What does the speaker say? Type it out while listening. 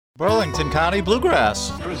Burlington County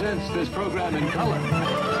Bluegrass presents this program in color.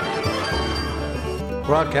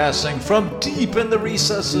 Broadcasting from deep in the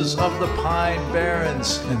recesses of the Pine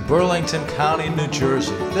Barrens in Burlington County, New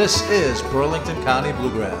Jersey. This is Burlington County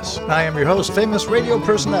Bluegrass. I am your host, famous radio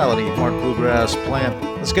personality, Mark Bluegrass Plant.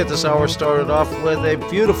 Let's get this hour started off with a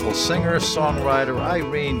beautiful singer-songwriter,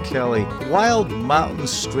 Irene Kelly. Wild Mountain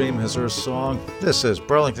Stream is her song. This is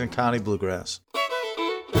Burlington County Bluegrass.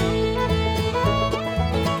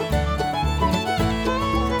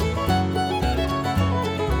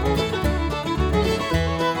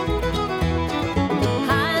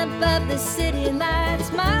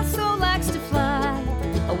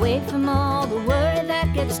 Away from all the worry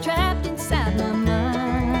that gets trapped inside my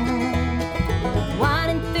mind.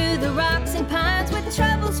 Winding through the rocks and pines with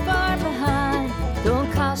troubles far behind.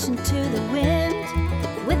 Throwing caution to the wind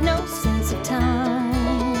with no sense of time.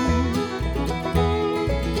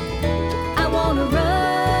 I wanna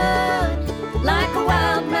run like a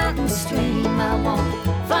wild mountain stream. I wanna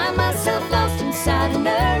find myself lost inside an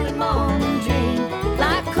early morning dream.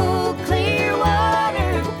 Like cool, clear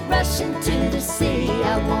water rushing to the sea.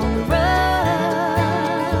 I wanna run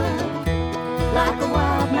like a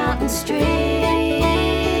wild mountain stream.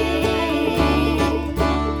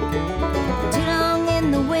 Too long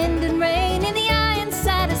in the wind and rain, in the eye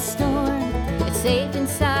inside a storm. It's safe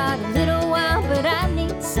inside a little while, but I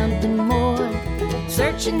need something more.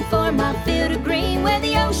 Searching for my field of green where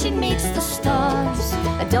the ocean meets the stars.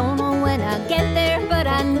 I don't know when I'll get there, but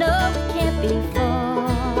I know it can't be far.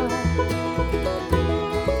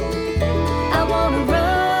 I wanna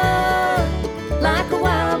run like a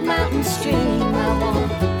wild mountain stream. I wanna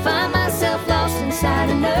find myself lost inside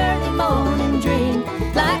an early morning dream.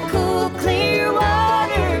 Like cool, clear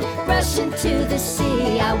water rushing to the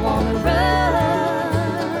sea. I wanna run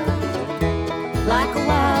like a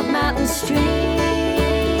wild mountain stream.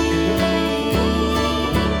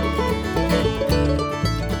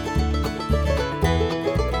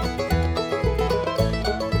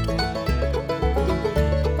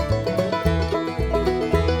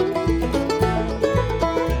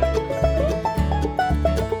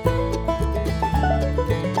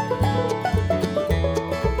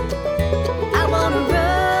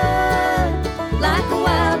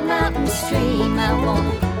 I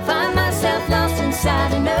wanna find myself lost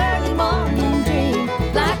inside an early morning dream.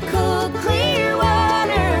 Like cool, clear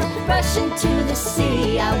water rushing to the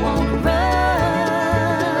sea. I wanna run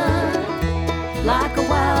like a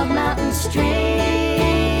wild mountain stream.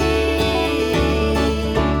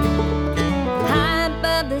 High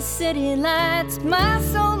above the city lights, my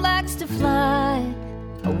soul likes to fly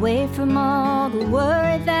away from all the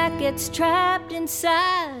worry that gets trapped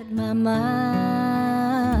inside my mind.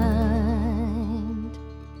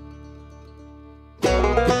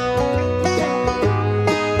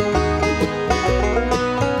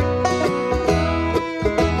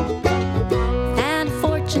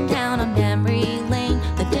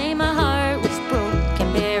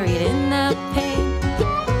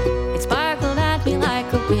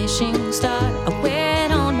 Star, a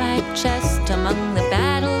wet on my chest among the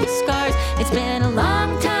battle scars. It's been a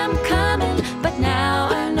long time coming, but now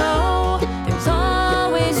I know there's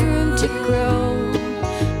always room to grow.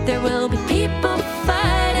 There will be people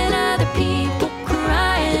fighting, other people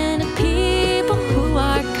crying, and people who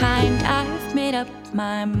are kind. I've made up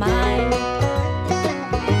my mind.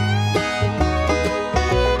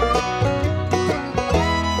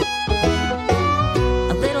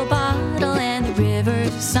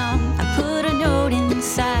 Song. I put a note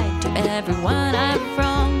inside to everyone I've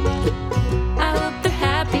wronged. I hope they're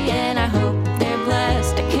happy and I hope they're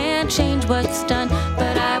blessed. I can't change what's done,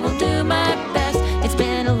 but I will do my best. It's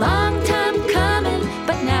been a long time coming,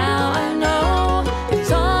 but now I know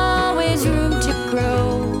there's always room to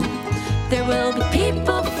grow. There will be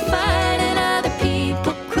people fighting, other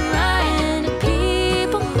people crying, and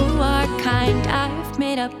people who are kind. I've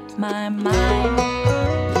made up my mind.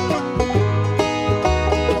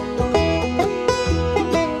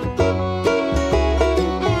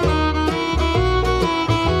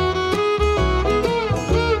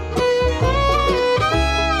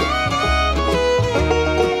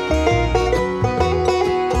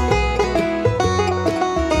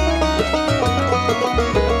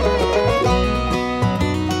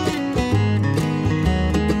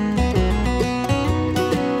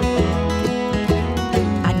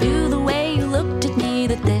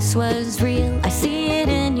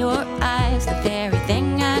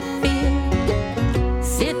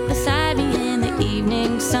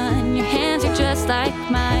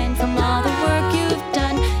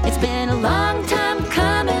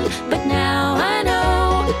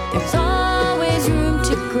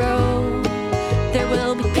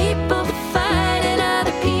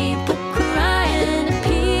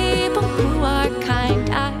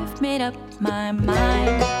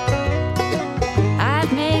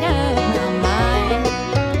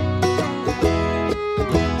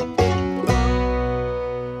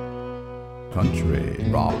 country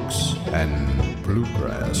rocks and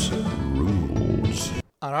bluegrass rules.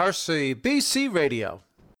 On RCBC Radio.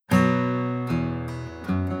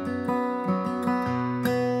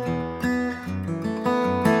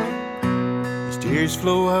 As tears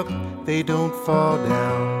flow up, they don't fall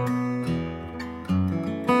down.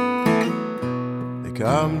 They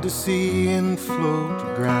come to sea and float to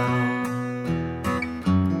ground.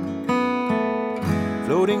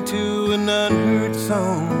 Floating to an unheard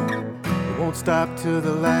song. It won't stop till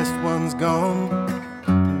the last one's gone.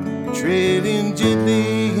 Trailing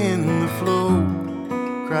gently in the flow,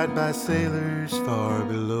 cried by sailors far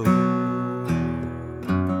below.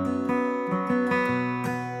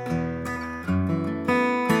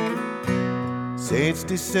 Say it's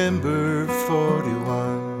December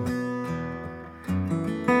 41.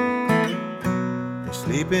 They're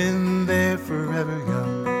sleeping there forever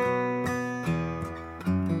young.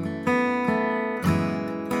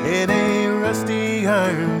 In a rusty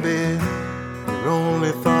iron bed, their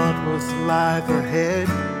only thought was life ahead.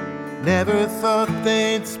 Never thought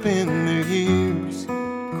they'd spend their years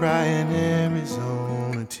crying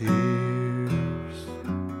Arizona tears.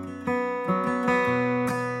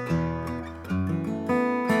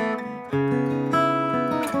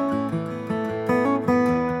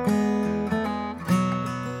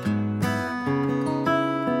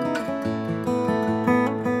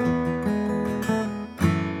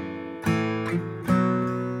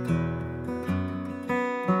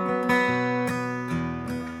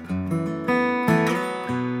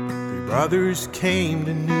 Brothers came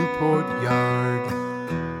to Newport Yard.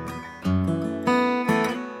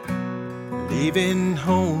 Leaving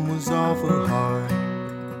home was awful hard.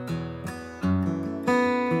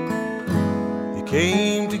 They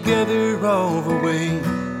came together all the way,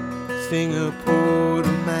 Singapore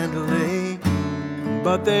to Mandalay.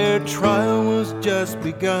 But their trial was just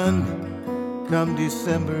begun come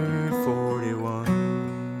December 41.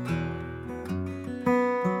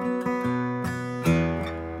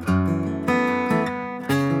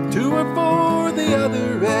 For the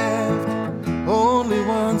other raft, only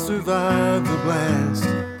one survived the blast.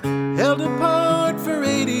 Held apart for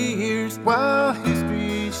 80 years while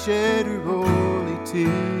history shed her holy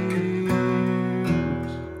tears.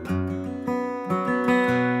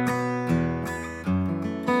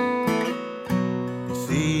 You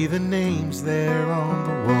see the names there on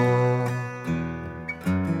the wall,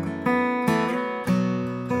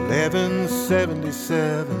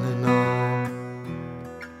 1177 and all.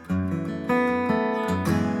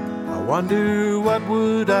 Wonder what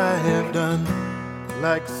would I have done,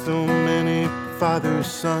 like so many father's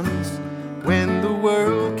sons, when the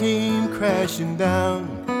world came crashing down.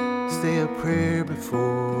 Say a prayer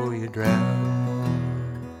before you drown.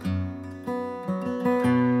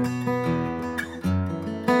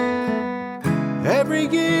 Every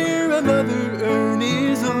year another urn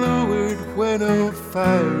is lowered where no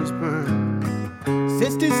fires burn.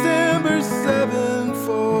 Since December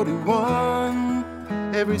 741,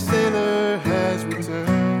 every sailor has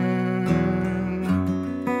returned.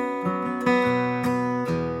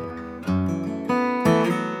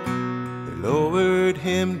 They lowered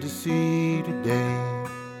him to sea today,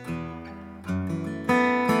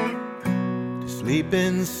 to sleep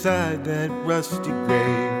inside that rusty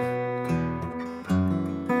grave.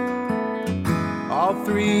 All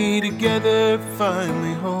three together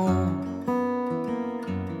finally home.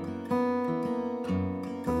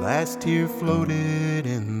 Last tear floated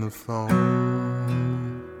in the foam.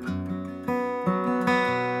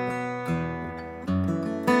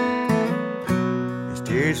 As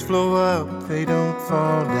tears flow up, they don't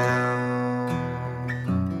fall down.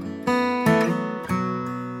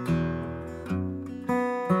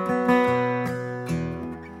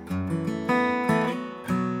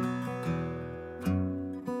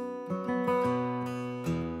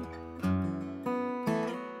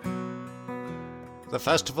 The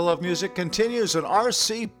Festival of Music continues on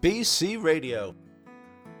RCBC Radio.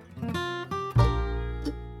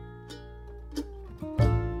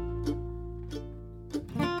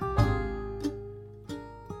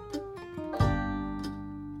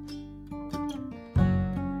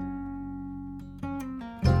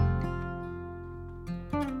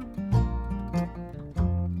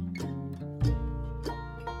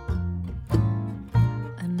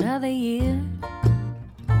 Another year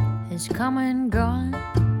has come and gone.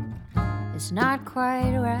 It's not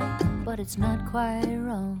quite right, but it's not quite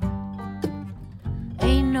wrong.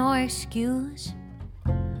 Ain't no excuse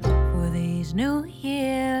for these New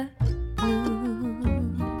Year blues.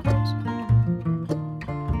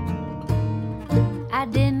 I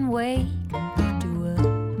didn't wake to a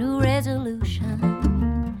new resolution,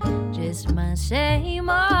 Just my same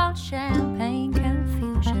old champagne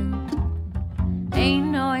confusion. Ain't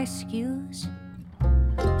no excuse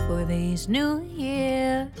for these New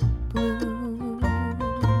Year blues.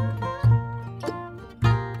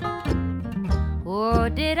 Or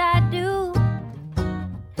did I do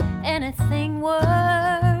anything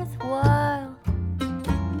worthwhile?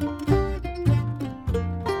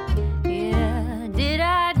 Yeah, did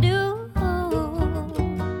I do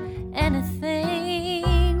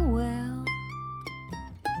anything well?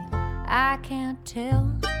 I can't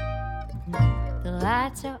tell. The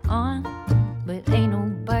lights are on, but ain't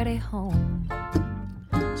nobody home.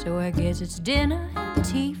 So I guess it's dinner and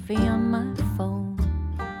TV on my phone.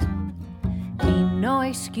 Ain't no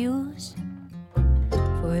excuse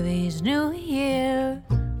for these New Year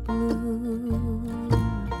blues.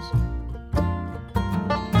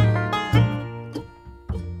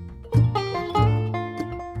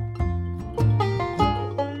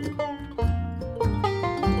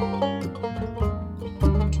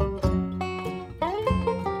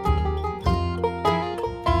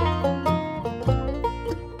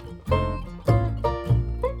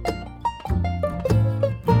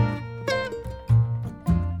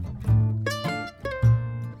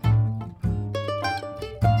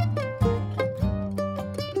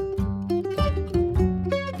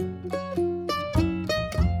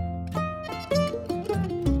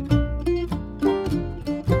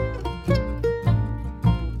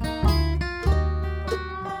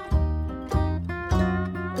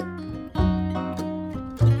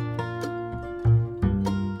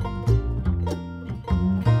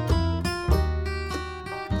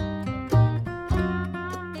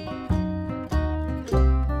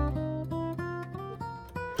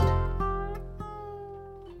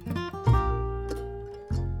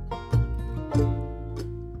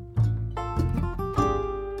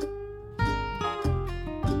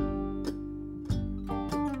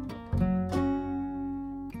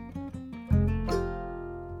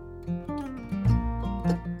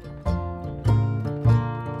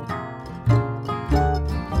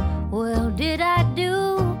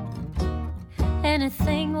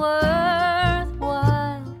 Anything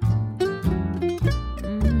worthwhile? Yeah.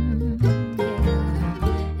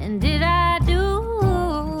 And did I do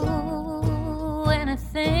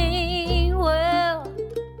anything well?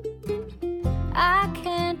 I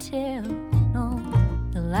can't tell. No,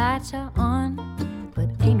 the lights are on, but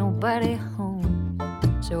ain't nobody home.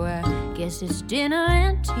 So I guess it's dinner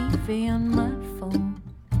and TV on my phone.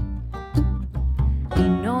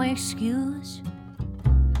 Ain't no excuse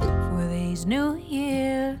for these New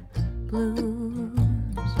Year blues.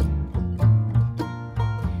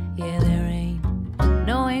 Yeah, there ain't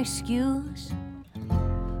no excuse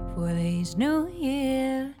for these New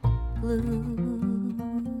Year blues.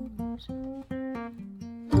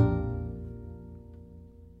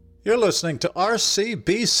 You're listening to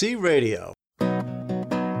RCBC Radio.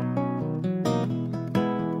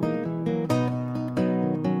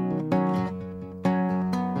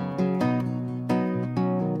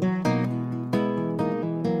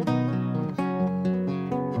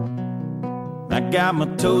 Got my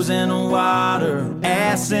toes in the water,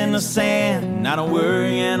 ass in the sand, not a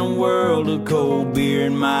worry in a world of cold beer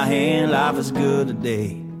in my hand. Life is good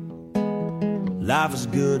today, life is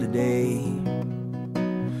good today.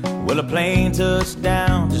 Well, a plane touched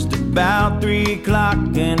down just about 3 o'clock,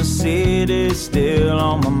 and the city's still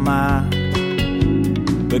on my mind.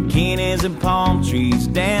 Bikinis and palm trees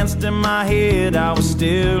danced in my head, I was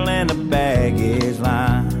still in the baggage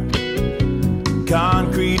line.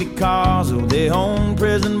 Concrete cars, oh, they own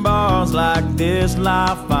prison bars like this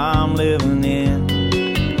life I'm living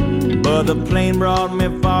in. But the plane brought me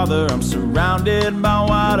farther, I'm surrounded by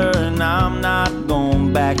water, and I'm not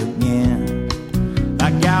going back again.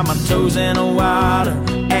 I got my toes in the water,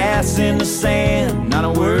 ass in the sand, not a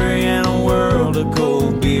worry in a world of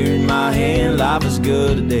cold beer in my hand. Life is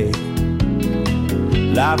good today,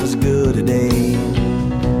 life is good today.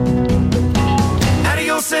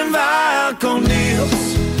 Adios and via con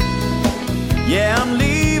Dios. Yeah, I'm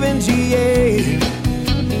leaving GA.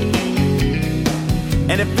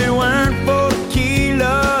 And if it weren't for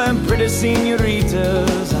tequila and pretty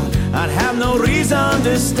senoritas, I'd have no reason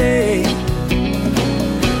to stay.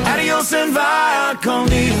 Adios and via con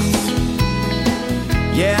Dios.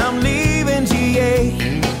 Yeah, I'm leaving GA.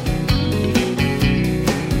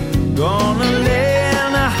 Gonna lay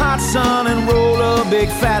in the hot sun and roll a big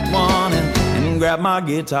fat one and grab my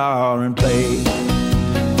guitar and play.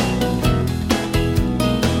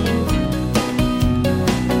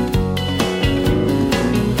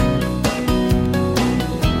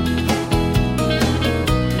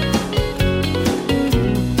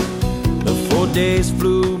 days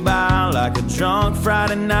flew by like a drunk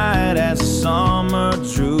Friday night as the summer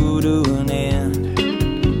drew to an end.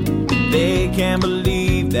 They can't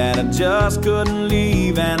believe that I just couldn't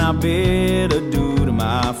leave, and I bid adieu to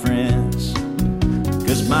my friends.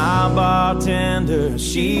 'Cause my bartender,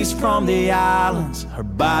 she's from the islands. Her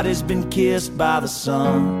body's been kissed by the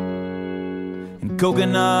sun. And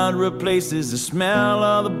coconut replaces the smell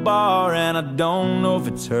of the bar, and I don't know if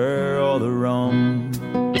it's her or the rum.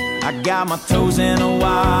 I got my toes in the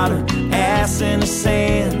water, ass in the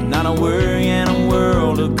sand, not a worry in a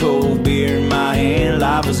world of cold beer in my hand.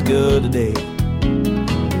 Life is good today.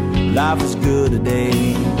 Life is good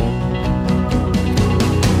today.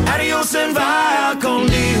 Adios and via con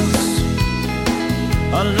Dios,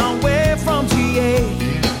 a long way from GA.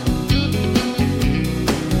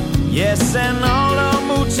 Yes, and all the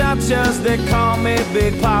muchachas, they call me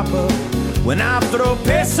Big Papa when I throw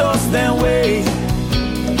pesos their way.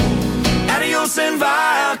 Adios and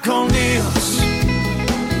via con Dios,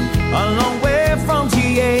 a long way from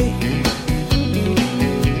GA.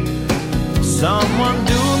 Someone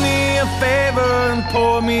do me a favor and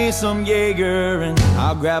pour me some Jaeger, and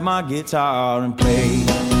I'll grab my guitar and play.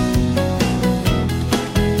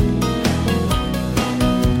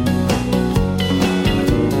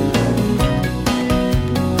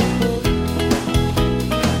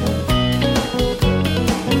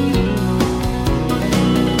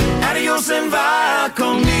 Adios and via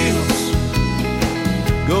con Dios,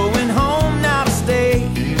 going home now to stay.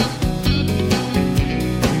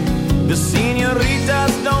 The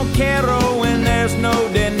senoritas don't care when there's no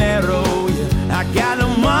dinero. Yeah, I got no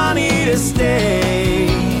money to stay.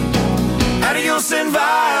 Adios and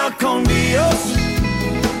via con Dios,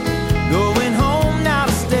 going home now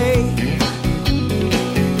to stay.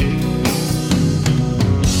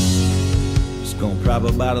 Just gonna prop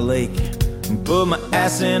up by the lake and put my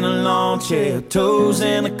ass in a lawn chair, toes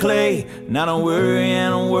in the clay. Not a worry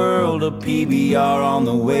in a world of PBR on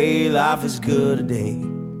the way. Life is good today.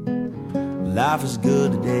 Life is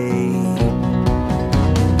good today.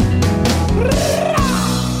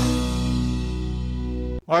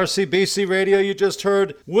 RCBC Radio, you just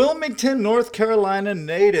heard Wilmington, North Carolina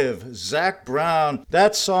native Zac Brown.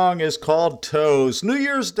 That song is called Toes. New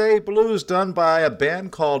Year's Day Blues done by a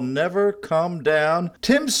band called Never Come Down.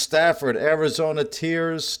 Tim Stafford, Arizona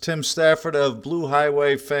Tears. Tim Stafford of Blue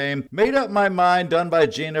Highway fame. Made Up My Mind done by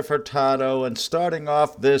Gina Furtato. And starting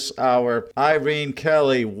off this hour, Irene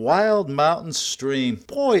Kelly, Wild Mountain Stream.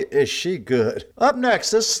 Boy, is she good. Up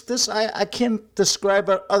next, this I can't describe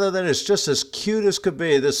it other than it's just as cute as could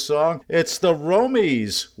be. This song, it's the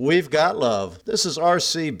Roamies, We've Got Love. This is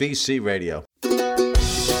RCBC Radio.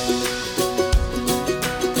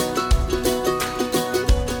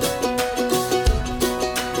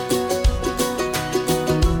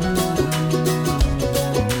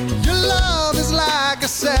 Your love is like a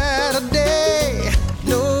Saturday,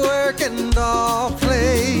 no work and all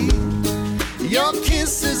play. Your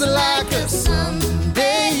kiss is like a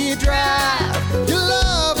Sunday drive. Your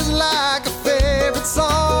love is like a favorite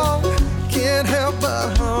song, can't help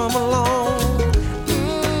but hum along.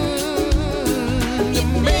 You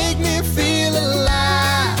make me feel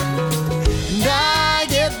alive, and I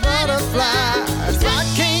get butterflies. I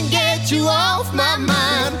can't get you off my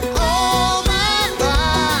mind. Oh my,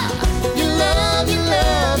 your love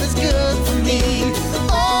is good for me.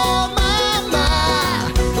 Oh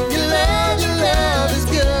my, your love is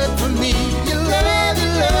good for me. Your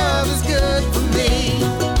love is good for me.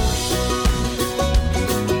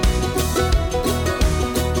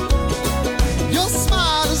 Your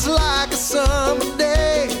smile is like a summer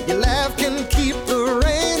day. Your laugh can keep the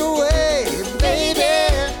rain away. Baby,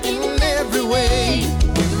 in every way,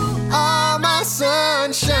 you are my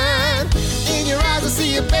sunshine. In your eyes I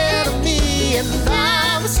see a better me, and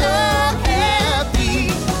I'm so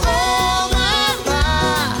happy. Oh my,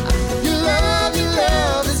 your love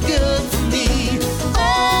is good for me.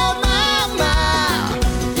 Oh my,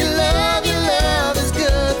 your love is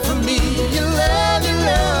good for me. Your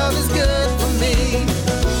love is good for me.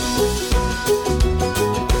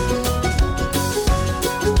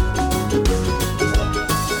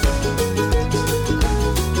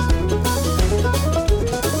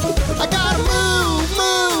 I gotta move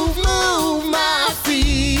my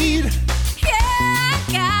feet.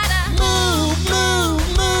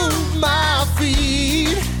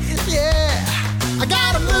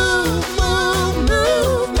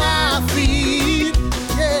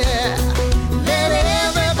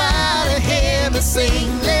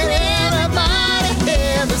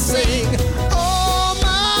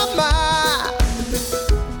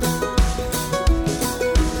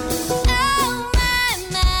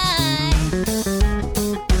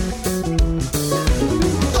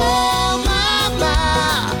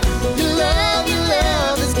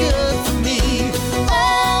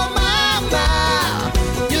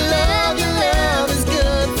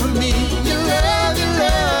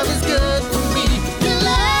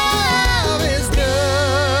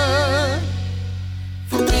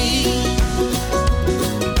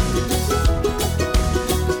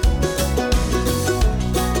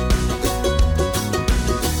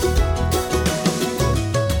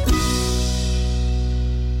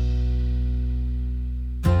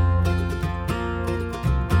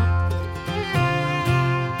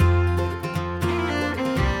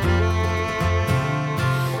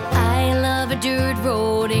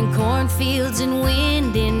 cornfields and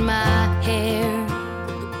wind in my hair.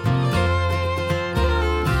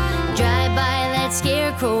 Drive by that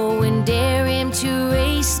scarecrow and dare him to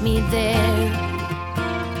race me there.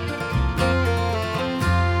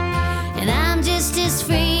 And I'm just as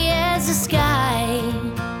free as the sky,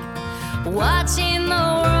 watching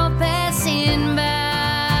the world passing by.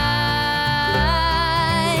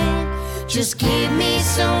 Just give me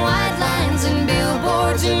some white lines and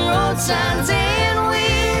billboards and road signs and wheels.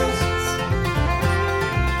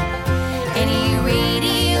 Any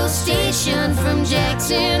radio station from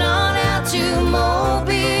Jackson on out to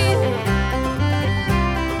Mobile.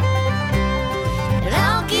 And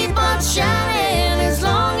I'll keep on shining as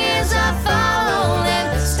long as I follow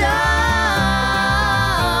that star.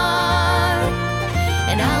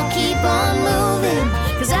 And I'll keep on moving,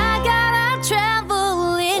 'cause I got a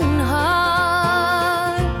traveling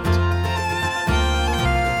heart.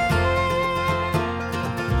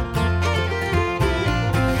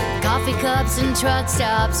 Coffee cups and truck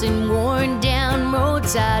stops and worn down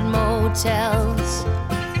roadside motels.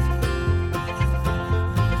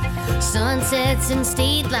 Sunsets and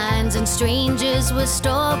state lines and strangers with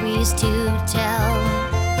stories to tell.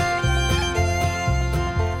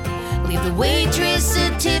 Leave the waitress a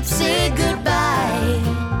tip, say goodbye.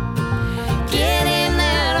 Get in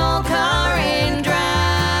that old car and drive.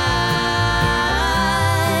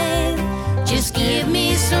 Just give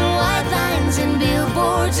me some white lines and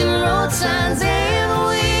billboards and road signs and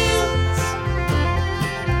wheels.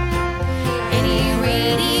 Any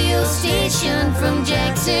radio station from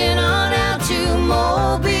Jackson on out to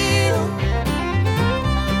Mobile.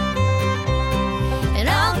 And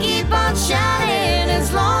I'll keep on shining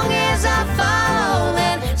as long as I follow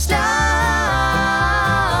that star.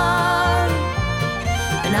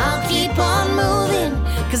 And I'll keep on moving,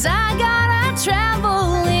 'cause I got a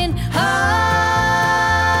traveling heart.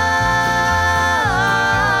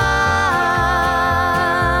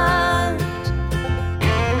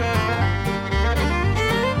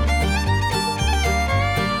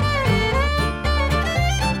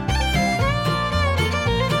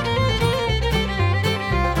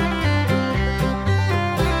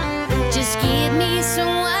 Just give me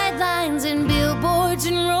some white lines and billboards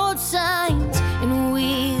and road signs and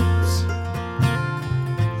wheels.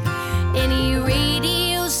 Any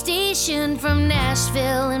radio station from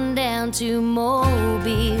Nashville and down to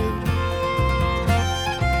Mobile.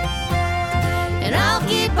 And I'll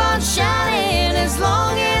keep on shining as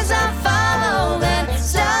long as I follow that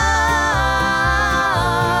star.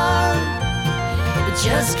 But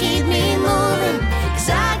just keep me moving, 'cause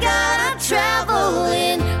I got a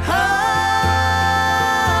traveling heart.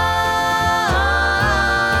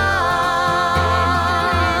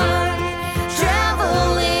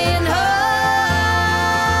 Traveling heart.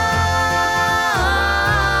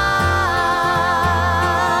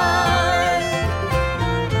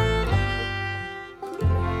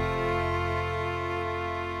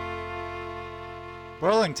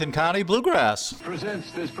 Burlington County Bluegrass.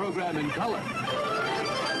 Presents this program in color.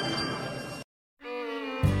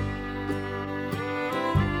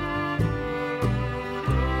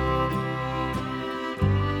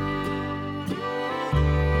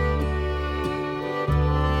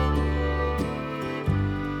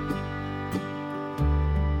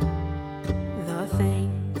 The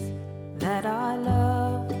things that I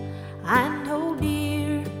love and hold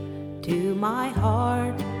dear to my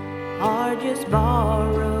heart are just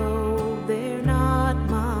borrowed, they're not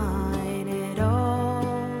mine at all.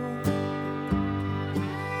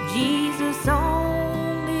 Jesus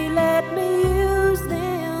only let me use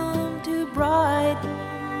them to brighten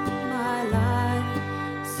my life.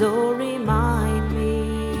 So remind me,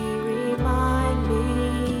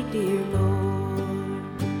 dear Lord.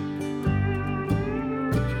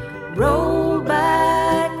 Roll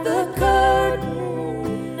back the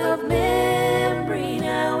curtain of memory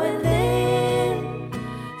now and then.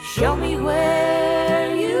 Show me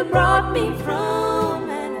where you brought me from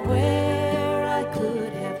and where I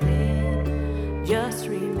could have been. Just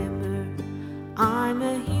remember, I'm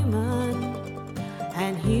a human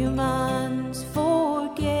and humans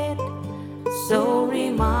forget. So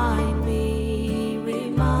remind me,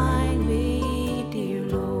 dear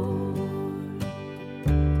Lord.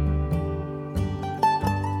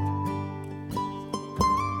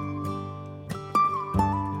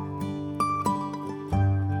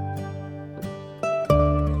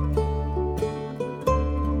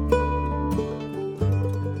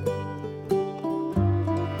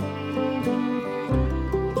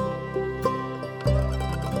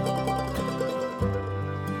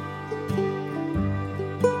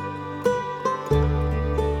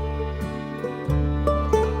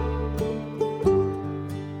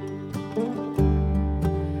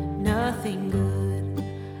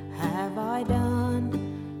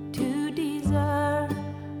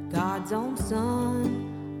 God's own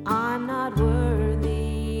son. I'm not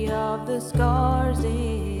worthy of the scars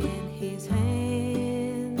in his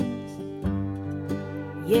hands.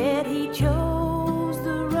 Yet he chose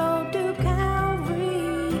the road to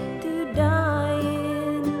Calvary to die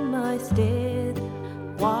in my stead.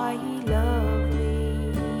 Why he loved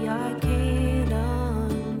me, I can't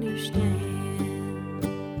understand.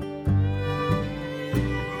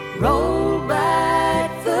 Roll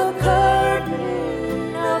back the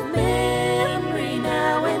curtain of memory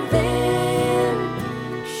now and then.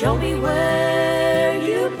 Show me where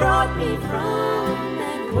you brought me from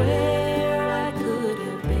and where I could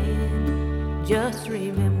have been. Just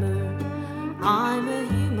remember, I'm a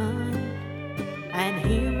human, and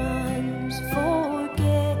humans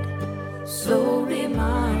forget. So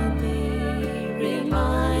remind me,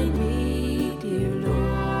 dear Lord.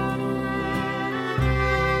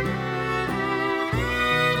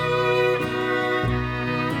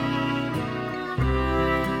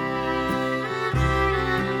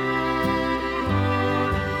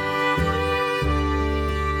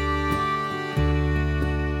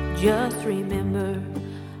 Just remember,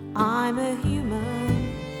 I'm a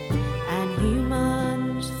human, and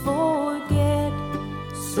humans forget.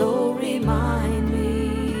 So remind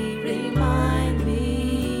me,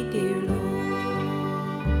 dear Lord.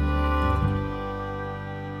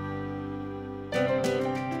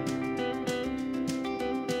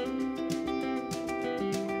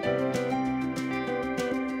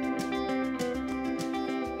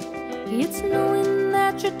 It's knowing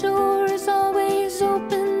that your door is always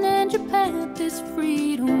open and your path is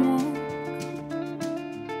free to walk.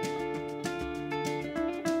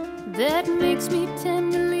 That makes me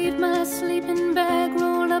tend to leave my sleeping bag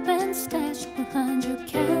rolled up and stashed behind your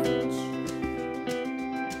couch.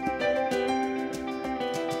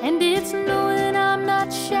 And it's knowing I'm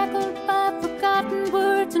not shackled by forgotten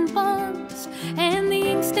words and bonds and the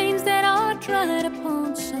ink stains that are dried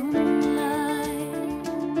upon some lie.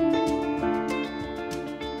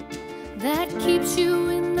 That keeps you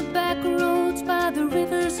in the back roads by the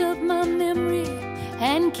rivers of my memory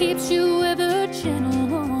and keeps you ever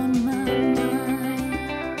gentle on my mind.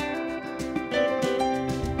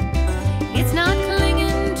 It's not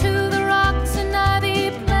clinging to the rocks and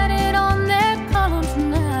ivy planted on their columns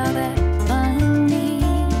now that find me,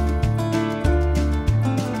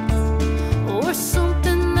 or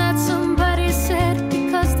something that somebody said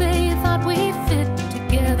because they thought we fit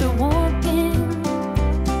together walking.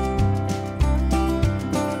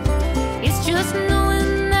 It's just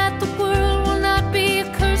knowing that the world will not be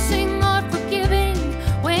cursing or forgiving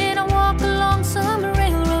when I walk along some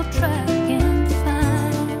railroad track and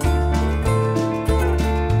find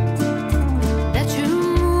that you're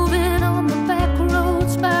moving on the back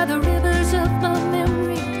roads by the rivers of my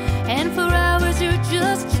memory, and for hours you're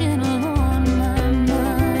just gentle on my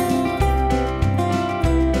mind.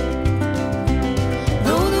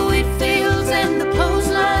 Though the wheat fields and the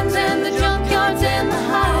clotheslines and the junkyards and the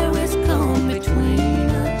highways come between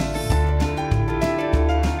us,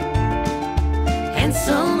 and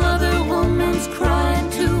some other woman's crying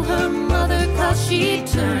to her mother 'cause she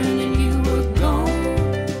turned and you were gone,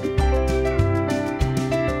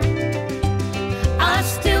 I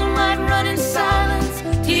still might run in silence.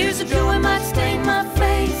 Tears of joy might stain my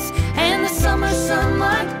face, and the summer sun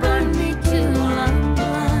might burn me till I'm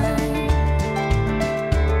blind,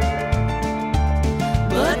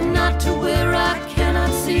 but not to where I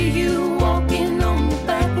cannot see you walking on the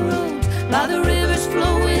back roads by the rivers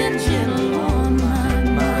flowing gentle on my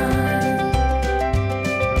mind.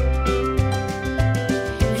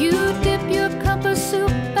 You dip your cup of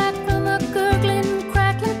soup back from a gurgling,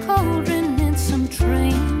 crackling cauldron in some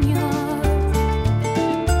train yard.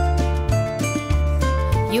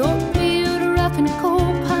 Your beard, a rough and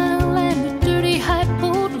coal pile, and a dirty hat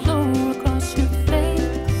pulled low across your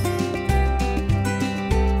face.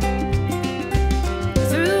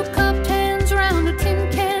 Through cupped hands round a tin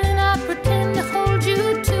can, I pretend to hold you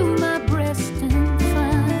to my breast and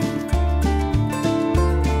find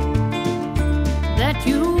that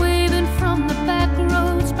you're waving from the back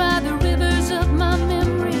roads by the rivers of my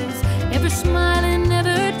memories, ever smiling,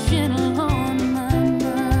 ever gentle on my mind.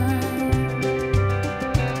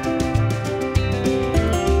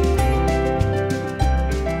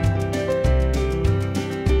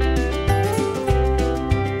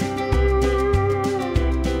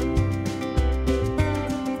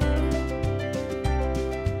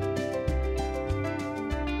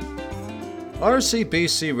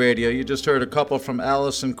 RCBC Radio, you just heard a couple from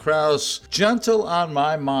Alison Krauss. Gentle on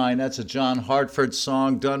My Mind, that's a John Hartford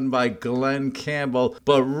song done by Glenn Campbell,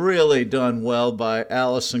 but really done well by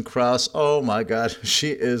Alison Krauss. Oh my God,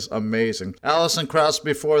 she is amazing. Alison Krauss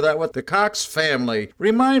before that with the Cox Family.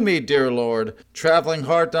 Remind Me, Dear Lord. Traveling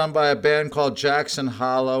Heart done by a band called Jackson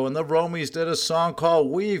Hollow, and the Roamies did a song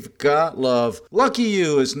called We've Got Love. Lucky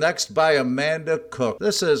You is next by Amanda Cook.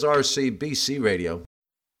 This is RCBC Radio.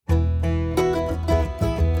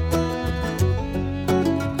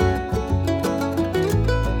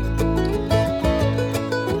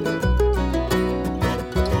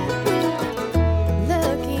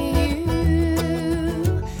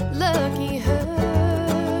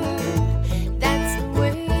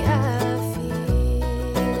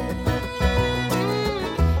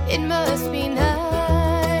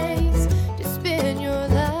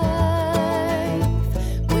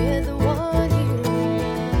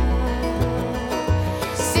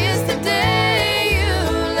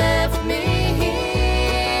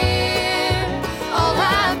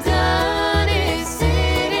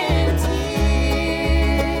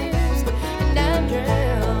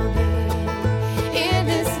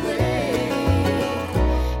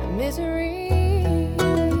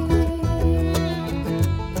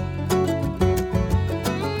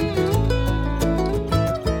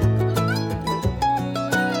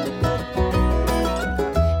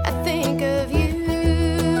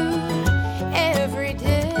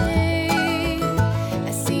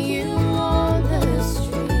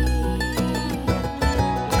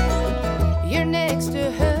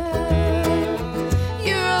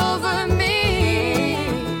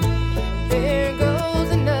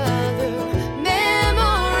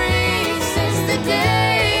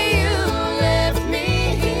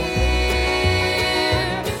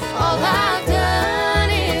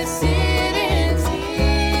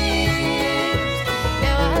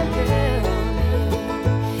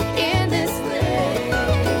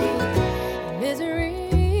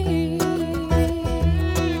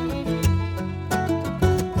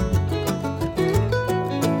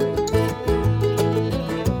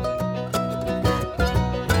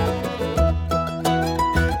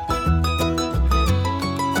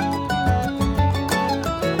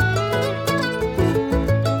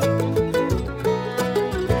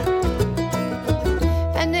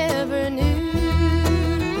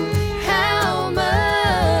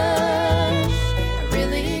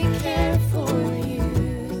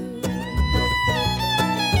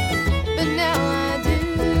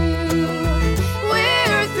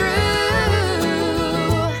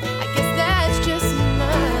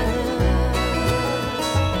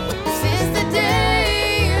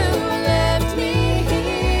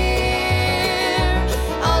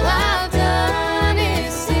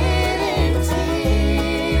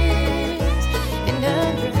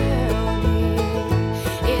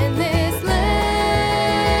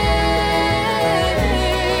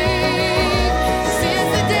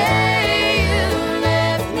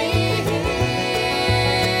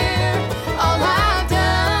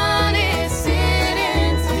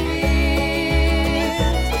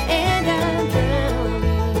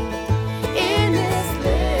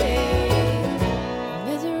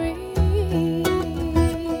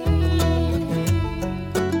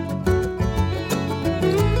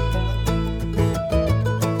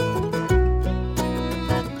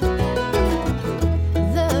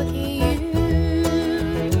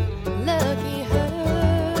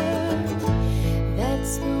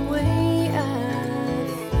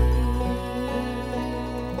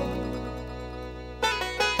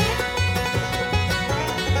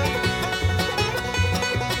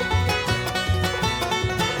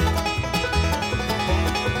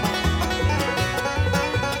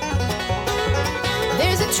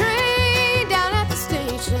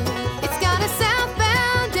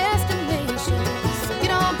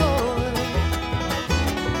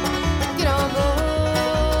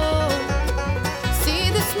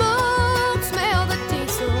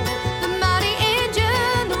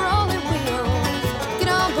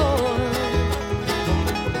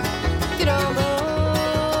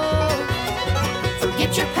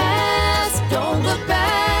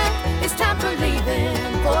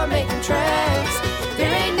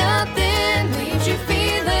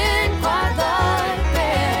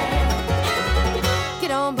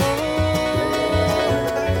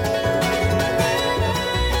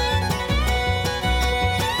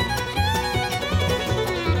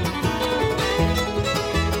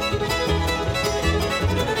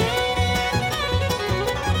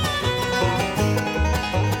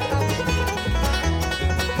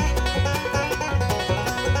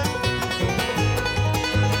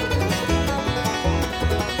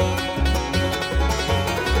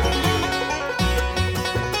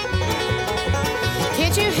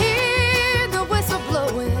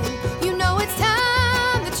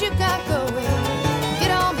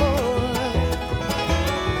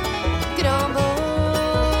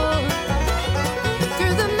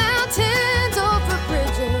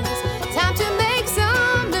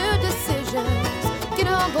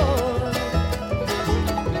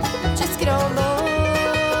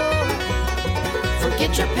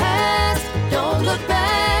 Forget your past, don't look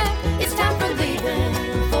back. It's time for leaving,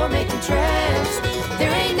 for making tracks.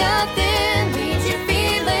 There ain't nothing leaves you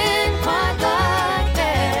feeling quite like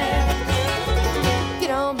that. Get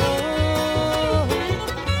on board,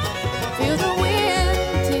 feel the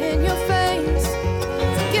wind in your face.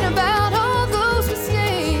 Forget about all those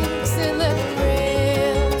mistakes and let the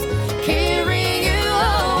rims carry you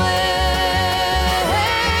away.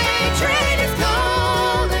 Train is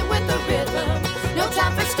calling with the rhythm. No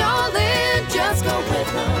time for stalling, just go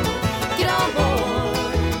with them. Get on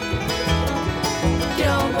board, get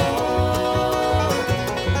on board.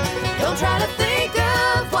 Don't try to think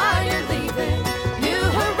of why you're leaving. New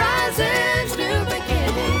horizons, new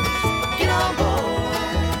beginnings. Get on board,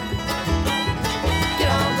 get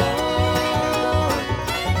on board.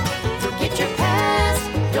 Forget your past,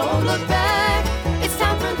 don't look back. It's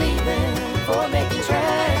time for leaving, for making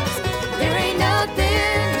tracks. There ain't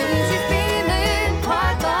nothing leaves you feeling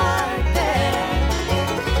quite like that.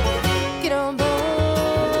 Get on board.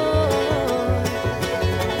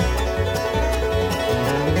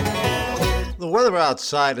 The weather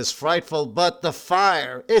outside is frightful, but the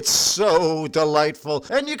fire, it's so delightful.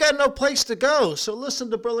 And you got no place to go, so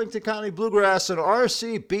listen to Burlington County Bluegrass and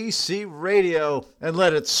RCBC Radio. And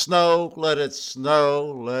let it snow, let it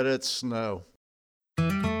snow, let it snow.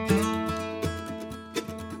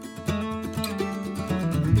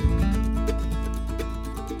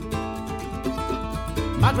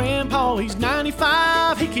 My grandpa, he's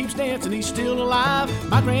 95, he keeps dancing, he's still alive.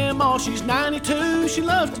 My grandma, she's 92, she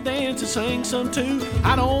loves to dance and sing some too.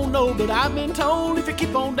 I don't know, but I've been told if you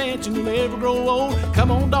keep on dancing, you'll never grow old.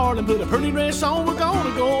 Come on, darling, put a pretty dress on, we're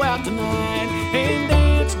gonna go out tonight and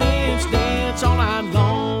dance, dance, dance all night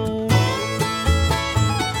long.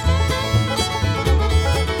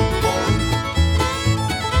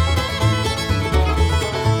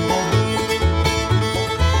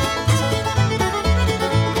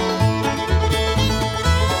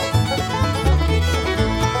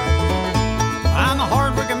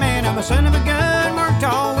 I'm a son of a gun, worked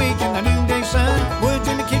all week in the noonday sun. Woods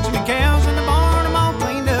in the kitchen and cows in the barn, I'm all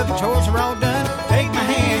cleaned up and chores are all done. Take my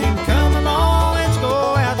hand and come along, let's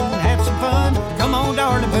go out and have some fun. Come on,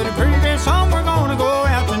 darling, put a pretty dress on, we're gonna go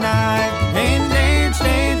out tonight and dance,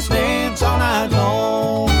 dance, dance all night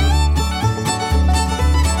long.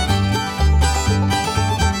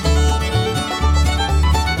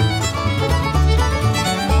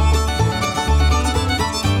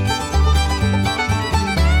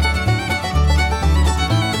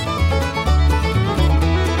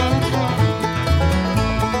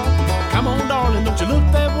 You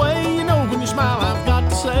look that way, you know when you smile I've got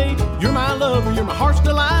to say, you're my lover, you're my heart's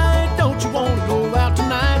delight. Don't you want to go out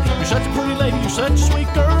tonight? You're such a pretty lady, you're such a sweet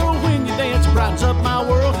girl. When you dance, it brightens up my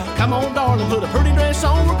world. Come on, darling, put a pretty dress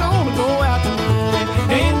on, we're gonna go out tonight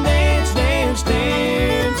and dance, dance,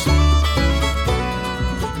 dance.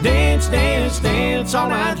 Dance, dance, dance all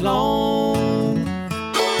night long.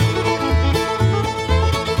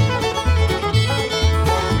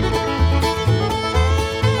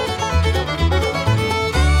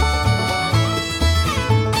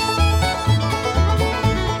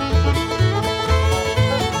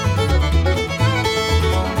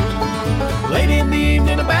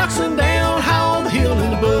 Bouncing down high on the hill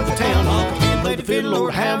and above the town. Uncle Ken played the fiddle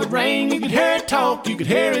or how it rang. You could hear it talk, you could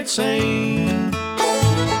hear it sing.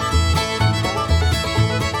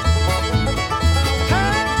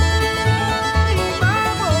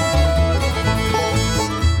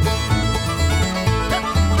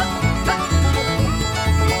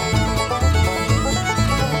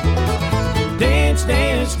 Dance,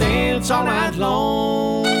 dance, dance all night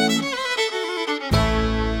long.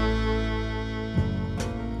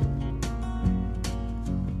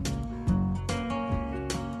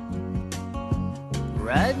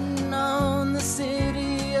 Riding on the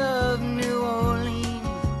city of New Orleans,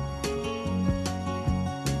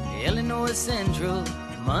 Illinois Central,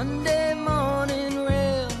 Monday morning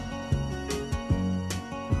rail.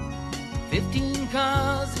 15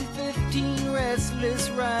 cars and 15 restless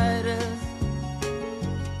riders,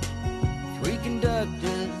 3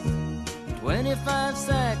 conductors, 25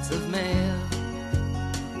 sacks of mail.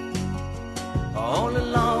 All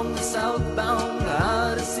along the southbound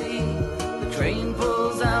Odyssey, the train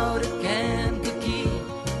pulls out at Kankakee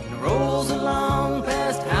and rolls along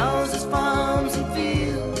past houses, farms, and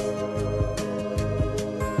fields,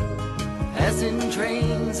 passing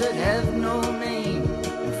trains that have no name,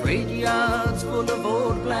 and freight yards full of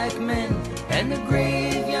old black men, and the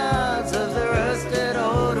graveyards of the rusted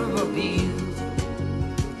automobiles.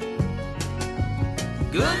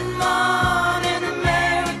 Good morning,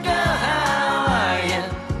 America, how are you?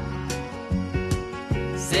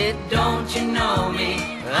 Said, don't you know me?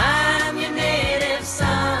 I'm your native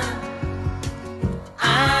son.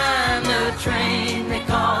 I'm the train they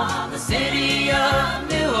call the city of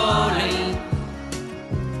New Orleans.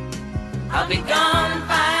 I'll be gone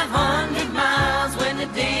 500 miles when the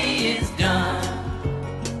day is done.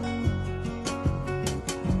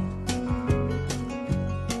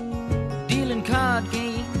 Dealing card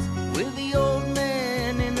games with the old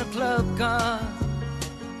man in the club car.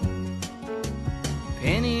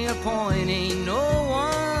 Penny a point, ain't no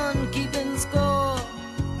one keeping score.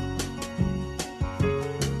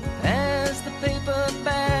 As the paper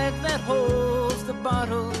bag that holds the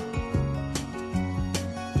bottle,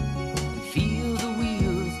 feel the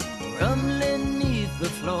wheels rumbling neath the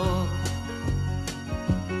floor.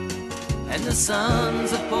 And the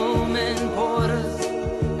sons of Pullman porters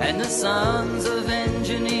and the sons of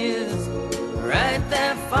engineers write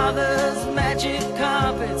their father's magic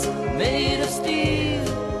carpets made of steel.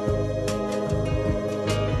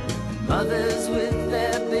 Mothers with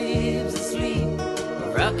their babes asleep,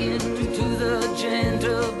 rocking to the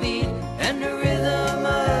gentle beat, and the rhythm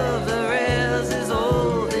of the rails is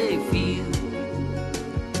all they feel.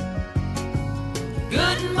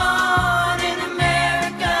 Good morning,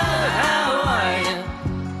 America, how are you?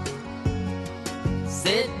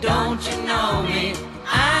 Said, don't you know me?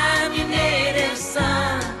 I'm your native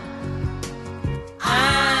son.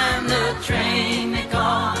 I'm the train they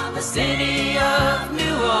call the city of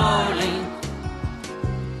New Orleans.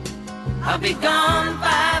 I'll be gone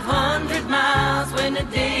 500 miles when the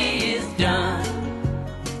day is done.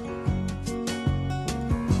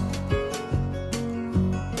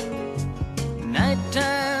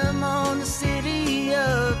 Nighttime on the city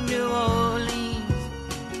of New Orleans,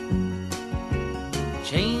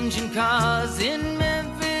 changing cars in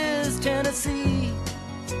Memphis, Tennessee.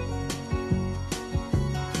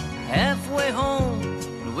 Halfway home,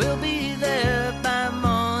 and we'll be there by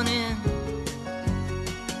morning.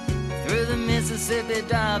 Through the Mississippi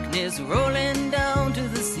darkness, rolling down to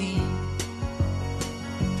the sea.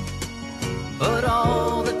 But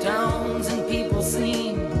all the towns and people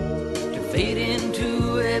seem to fade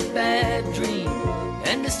into a bad dream,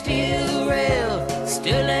 and the steel rail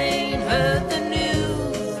still ain't heard the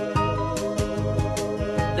news.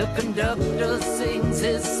 The conductor sings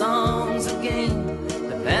his songs again.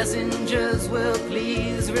 Passengers will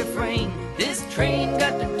please refrain. This train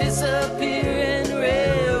got to disappear in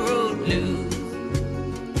railroad blues.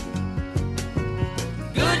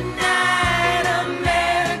 Good night,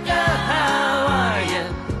 America, how are you?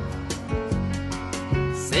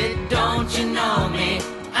 Said, don't you know me?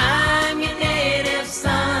 I'm your native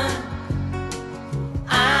son.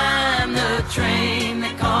 I'm the train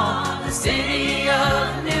they call the city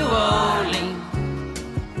of New Orleans.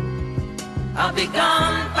 I'll be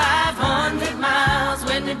gone 500 miles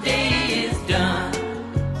when the day is done.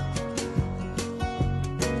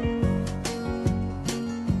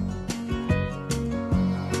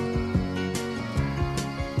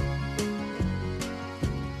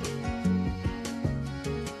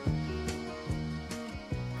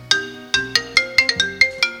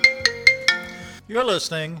 You're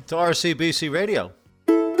listening to RCBC Radio.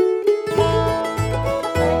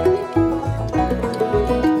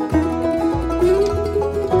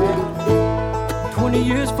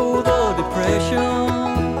 Years for the Depression,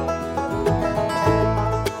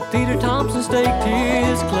 Peter Thompson staked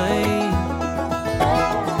his claim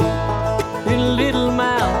in a little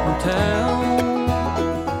mountain town.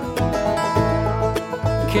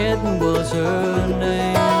 Kenton was her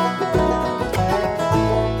name.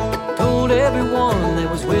 Told everyone that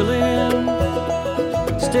was willing,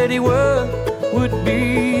 steady work would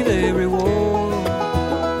be their reward.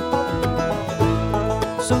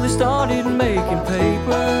 So they started making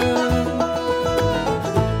paper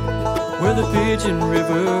where the Pigeon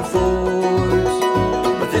River fords.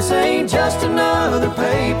 But this ain't just another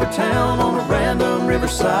paper town on a random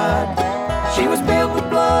riverside. She was built with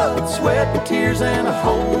blood, sweat, and tears, and a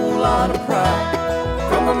whole lot of pride.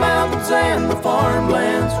 From the mountains and the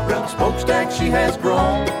farmlands, around the smokestack she has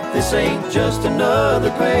grown. This ain't just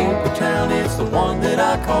another paper town, it's the one that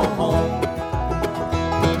I call home.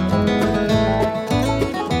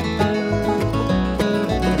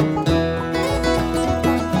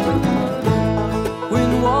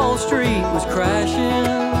 Street was crashing,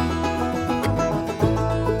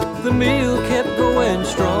 the mill kept going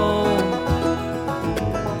strong,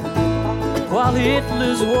 while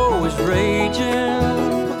Hitler's war was raging.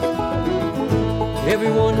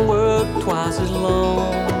 Everyone worked twice as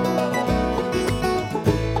long.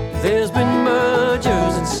 There's been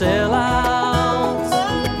mergers and sellouts,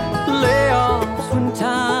 layoffs when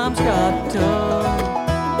times got tough.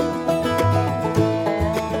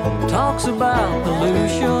 talks about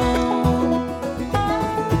pollution,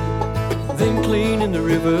 then cleaning the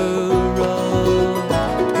river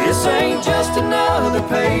up. This ain't just another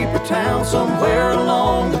paper town somewhere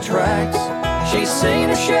along the tracks. She's seen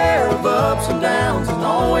her share of ups and downs and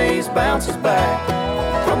always bounces back.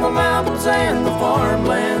 From the mountains and the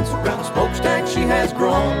farmlands around the smokestack she has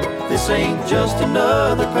grown. This ain't just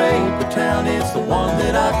another paper town, it's the one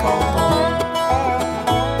that I call home.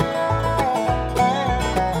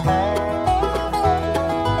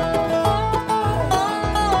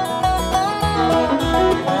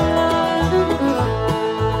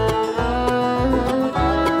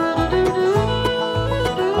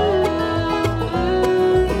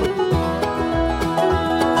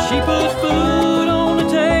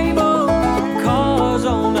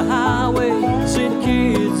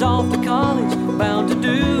 Bound to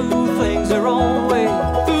do things their own way.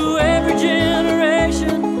 Through every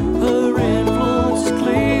generation, her influence is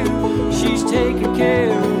clear. She's taken care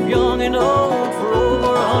of young and old for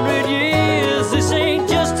over 100 years. This ain't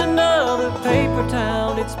just another paper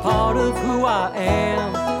town, it's part of who I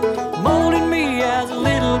am. Molding me as a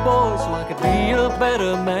little boy so I could be a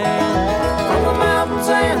better man. From the mountains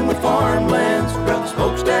and the farmlands around the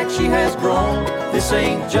smokestack she has grown. This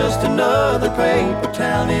ain't just another paper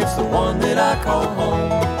town, it's the one that I call home.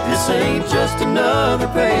 This ain't just another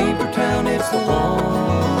paper town, it's the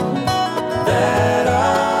one that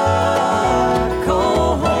I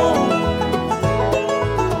call home.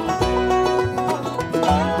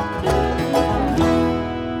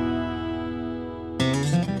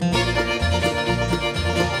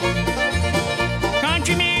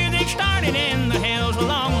 Country music started in the hills a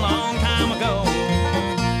long, long time ago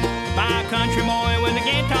by a country boy with a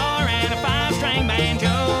guitar and a 5-string banjo.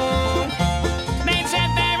 They'd sit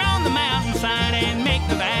there on the mountainside and make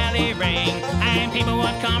the valley ring, and people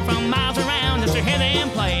would come from miles around just to hear them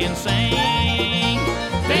play and sing.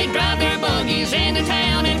 They'd drive their buggies into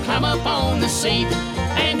town and climb up on the seat,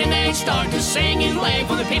 and then they'd start to sing and play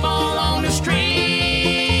for the people on the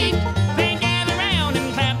street. They'd gather round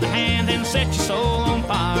and clap their hands and set your soul on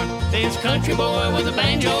fire. This country boy with a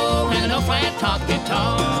banjo and an old flat top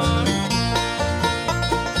guitar.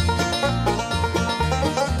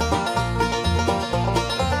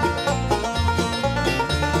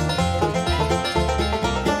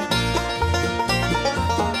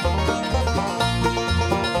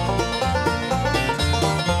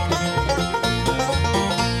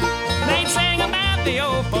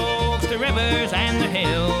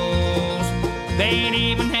 They'd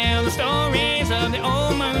even tell the stories of the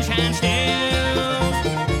old moonshine stills.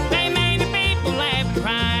 They made the people laugh and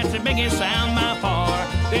cry. It's the biggest sound by far.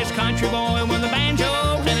 This country boy with a banjo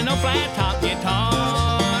and an old flat top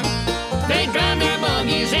guitar. They'd drive their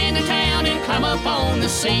buggies into town and climb up on the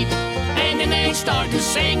seat, and then they'd start to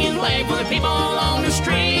sing and play for the people on the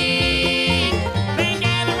street. They'd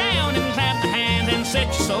gather round and clap their hands and set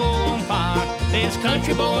your soul on fire. This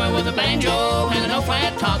country boy with a banjo and an old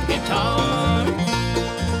flat top guitar.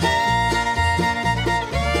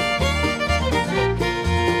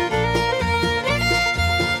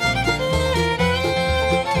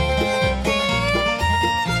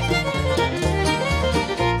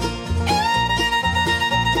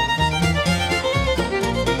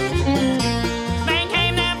 They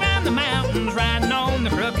came down from the mountains riding on the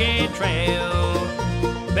crooked trail.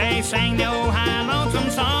 They sang the old high lonesome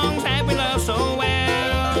songs that we love so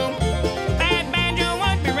well. That banjo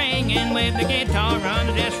would be ringing with the guitar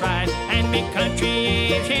running just right, and big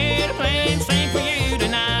country is here to play and sing for you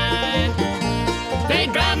tonight.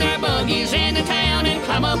 They'd drive their buggies into town and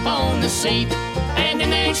climb up on the seat, and then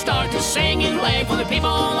they'd start to sing and play for the people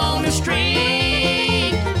on the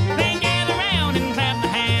street. They'd gather round and clap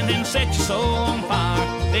their hands and set your soul on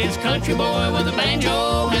fire. This country boy with a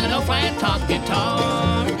banjo and an old flat top guitar.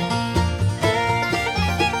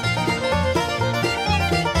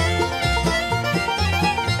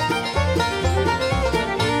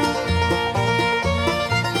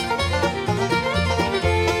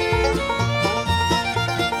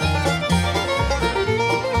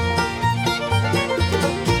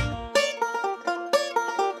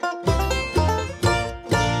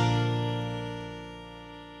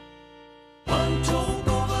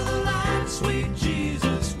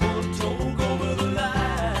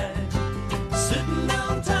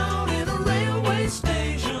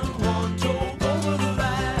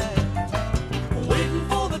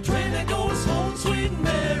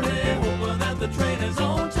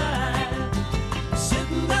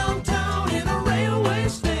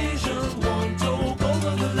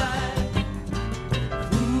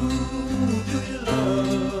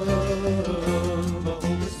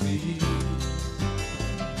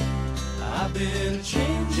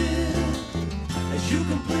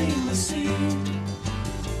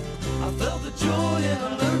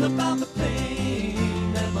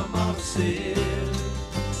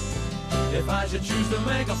 if I should choose to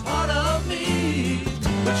make a part of me,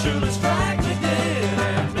 would surely strike me dead.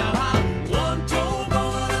 And now I'm one toe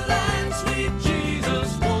over the line, sweet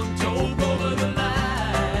Jesus, one toe over the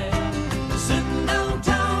line. Sitting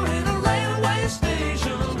downtown in a railway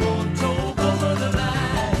station, one toe over the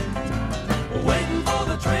line. Waiting for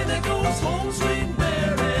the train that goes home, sweet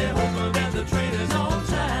Mary, hoping that the train is on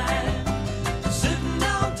time. Sitting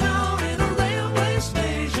downtown in a railway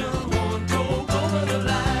station, one toe over the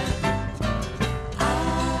line.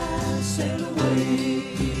 I sailed away,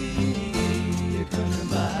 a country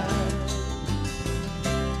mile,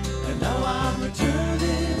 and now I'm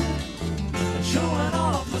returning and showing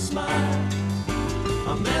off my smile. I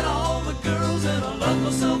met all the girls and I loved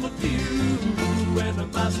myself a few, and to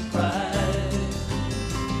my surprise,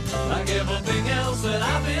 like everything else that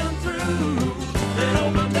I've been through, it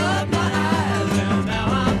opened up my eyes, and now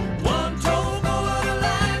I'm one toe over the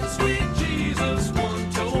line, sweet Jesus, one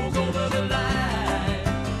toe over the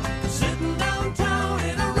line. Sitting downtown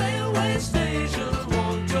in a railway station,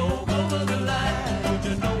 one toe over the line. Don't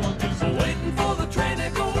you know I'm just waiting for the train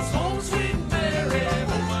that goes home, sweet Mary,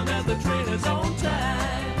 hoping that the train is on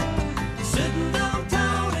time. Sitting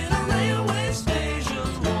downtown in a railway station,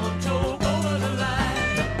 one toe over the line.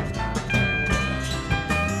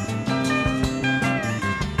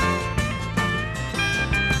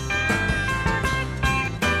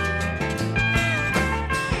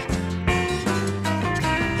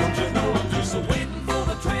 Don't you know I'm just waiting for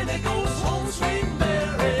the train that goes home, sweet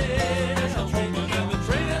Mary, hoping that the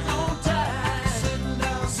train is on time.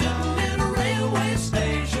 Sitting in a railway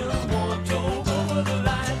station, one toe over the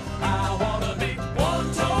line. I wanna be one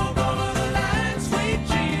toe over the line, sweet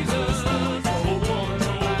Jesus, one toe over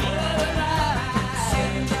the line.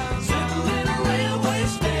 Sitting in a railway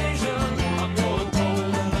station, I'm one toe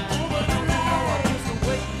over the line. Just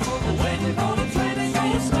waiting for the train that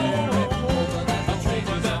goes home.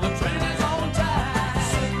 The train is on time.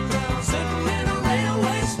 Sitting in a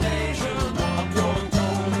railway station, I'm one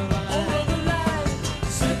toe over the line.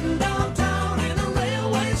 Sitting downtown in a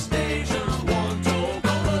railway station, one toe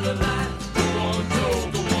over the line. One toe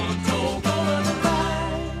over the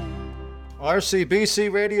line. RCBC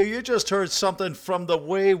Radio, you just heard something from the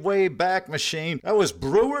way, way back machine. That was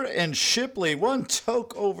Brewer and Shipley, one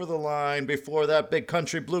toke over the line. Before that, big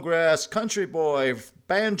country bluegrass, country boy,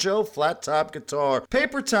 banjo, flat top guitar.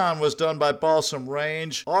 Paper Town was done by Balsam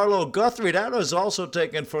Range. Arlo Guthrie, that was also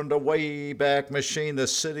taken from the way back machine, the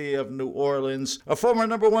city of New Orleans. A former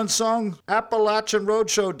 #1 song, Appalachian Road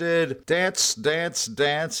Show did Dance, Dance,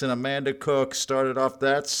 Dance, and Amanda Cook started off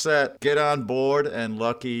that set. Get on board and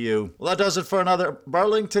lucky you. Well, that does it for another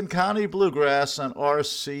Burlington County Bluegrass on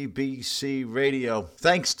RCBC Radio.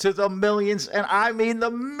 Thanks to the millions, and I mean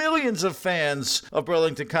the millions of fans of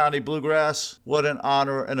Burlington County Bluegrass. What an honor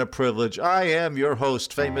and a privilege. I am your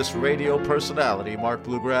host, famous radio personality, Mark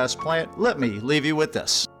Bluegrass Plant. Let me leave you with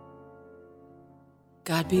this.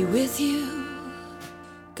 God be with you,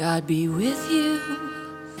 God be with you.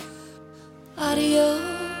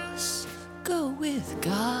 Adios, go with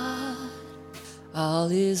God.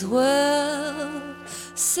 All is well,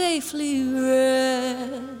 safely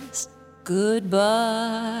rest.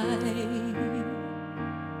 Goodbye.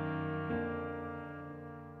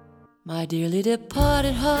 My dearly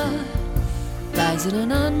departed heart lies in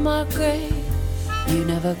an unmarked grave. You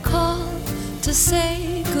never called to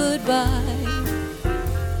say goodbye.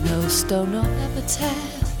 No stone, no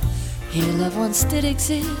epitaph. Here loved ones did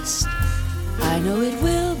exist. I know it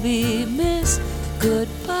will be missed.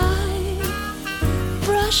 Goodbye.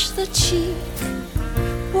 Brush the cheek,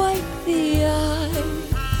 wipe the eye.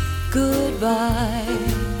 Goodbye.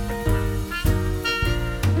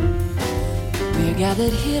 We're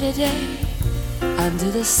gathered here today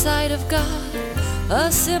under the sight of God.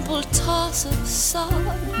 A simple toss of sod.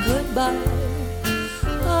 Goodbye.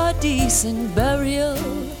 A decent burial.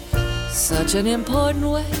 Such an important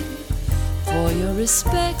way for your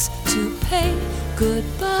respects to pay.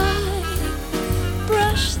 Goodbye.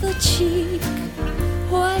 Brush the cheek,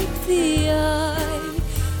 wipe the eye.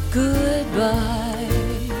 Goodbye.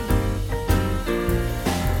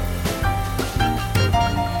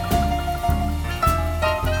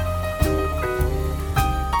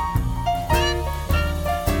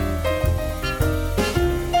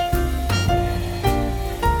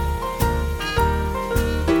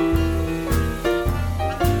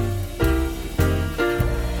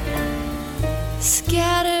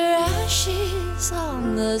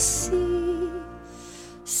 The sea,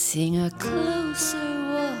 sing a closer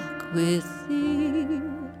walk with thee.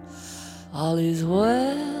 All is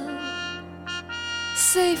well,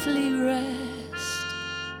 safely rest.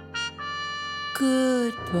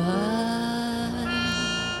 goodbye.